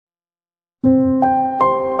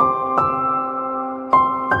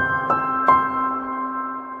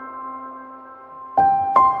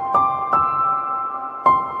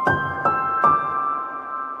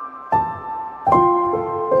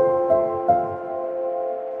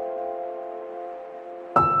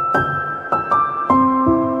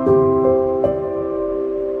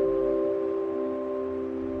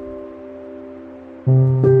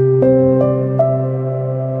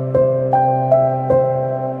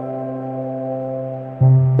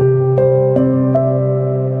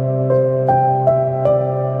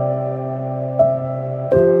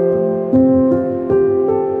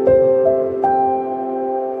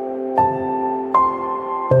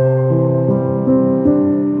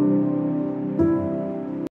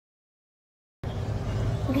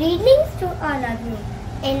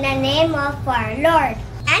name of our Lord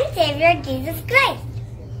and Savior Jesus Christ.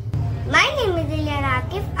 My name is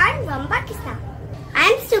Akif. I'm from Pakistan.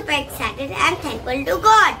 I'm super excited and thankful to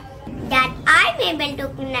God that I'm able to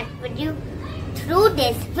connect with you through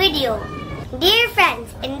this video. Dear friends,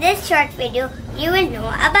 in this short video, you will know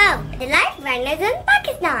about the life runners in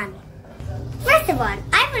Pakistan. First of all,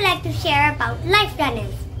 I would like to share about life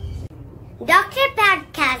runners. Dr.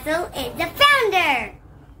 Pat Castle is the founder,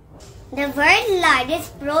 the world's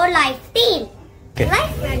largest pro-life team.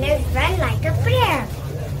 Life runners run like a prayer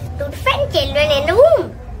to defend children in the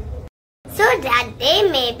womb, so that they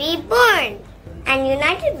may be born and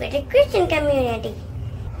united with the Christian community.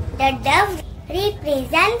 The dove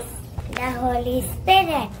represents the Holy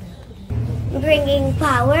Spirit, bringing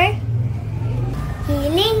power,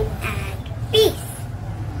 healing, and peace.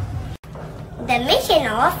 The mission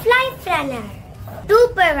of Life Runner: to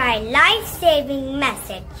provide life-saving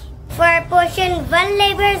message for abortion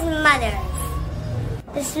vulnerable mothers.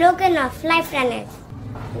 The slogan of Life Runners: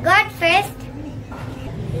 God first,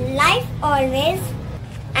 life always,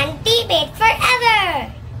 and debate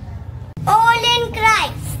forever. All in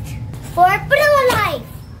Christ for pro-life.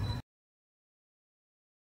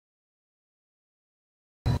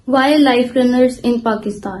 Why life runners in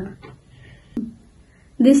Pakistan?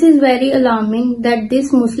 This is very alarming that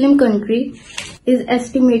this Muslim country is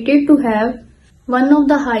estimated to have one of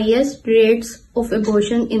the highest rates of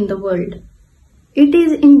abortion in the world. It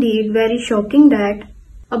is indeed very shocking that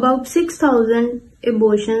about 6,000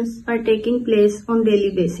 abortions are taking place on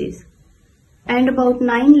daily basis, and about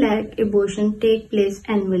 9 lakh abortions take place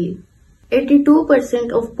annually.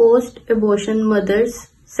 82% of post-abortion mothers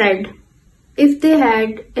said if they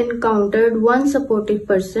had encountered one supportive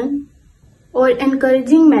person or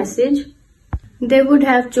encouraging message, they would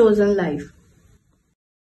have chosen life.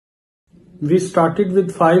 We started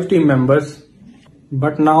with 5 team members,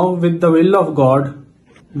 but now with the will of God,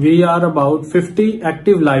 we are about 50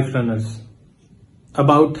 active life runners,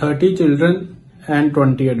 about 30 children and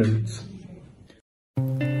 20 adults.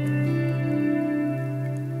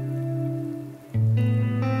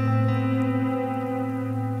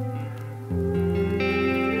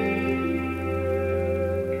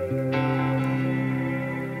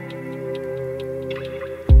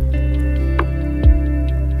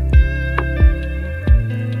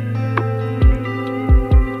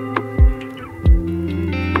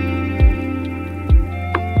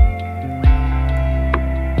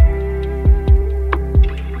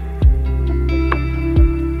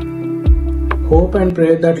 Hope and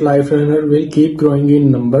pray that Life Runner will keep growing in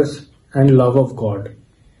numbers and love of God,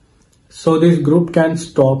 so this group can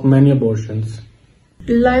stop many abortions.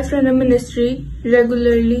 Life Runner Ministry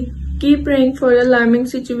regularly keep praying for the alarming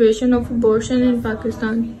situation of abortion in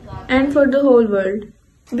Pakistan and for the whole world.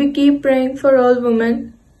 We keep praying for all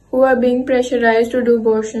women who are being pressurized to do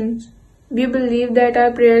abortions. We believe that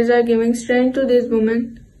our prayers are giving strength to these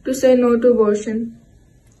women to say no to abortion.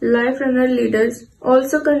 Life Runner leaders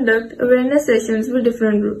also conduct awareness sessions with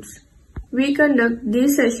different groups. We conduct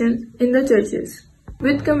these sessions in the churches,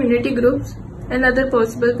 with community groups and other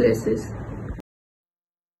possible places.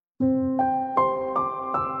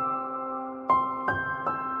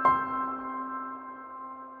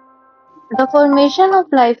 The formation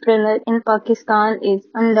of Life Runner in Pakistan is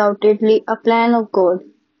undoubtedly a plan of God.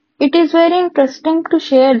 It is very interesting to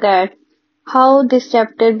share that how this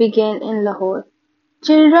chapter began in Lahore.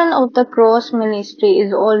 Children of the Cross Ministry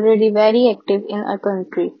is already very active in our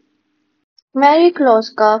country. Mary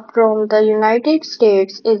Kloska from the United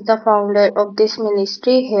States is the founder of this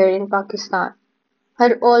ministry here in Pakistan.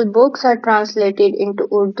 Her all books are translated into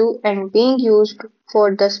Urdu and being used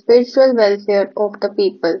for the spiritual welfare of the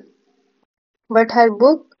people. But her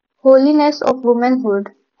book, Holiness of Womanhood,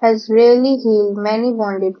 has really healed many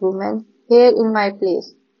wounded women here in my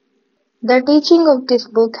place. The teaching of this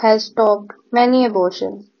book has stopped many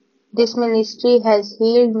abortions. This ministry has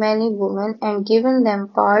healed many women and given them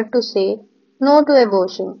power to say no to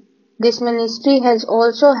abortion. This ministry has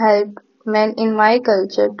also helped men in my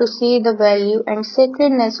culture to see the value and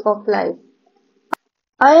sacredness of life.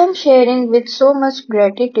 I am sharing with so much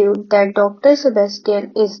gratitude that Dr.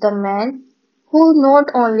 Sebastian is the man who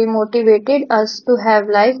not only motivated us to have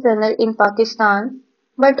Life Runner in Pakistan,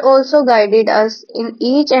 but also guided us in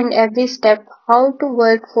each and every step how to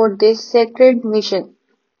work for this sacred mission.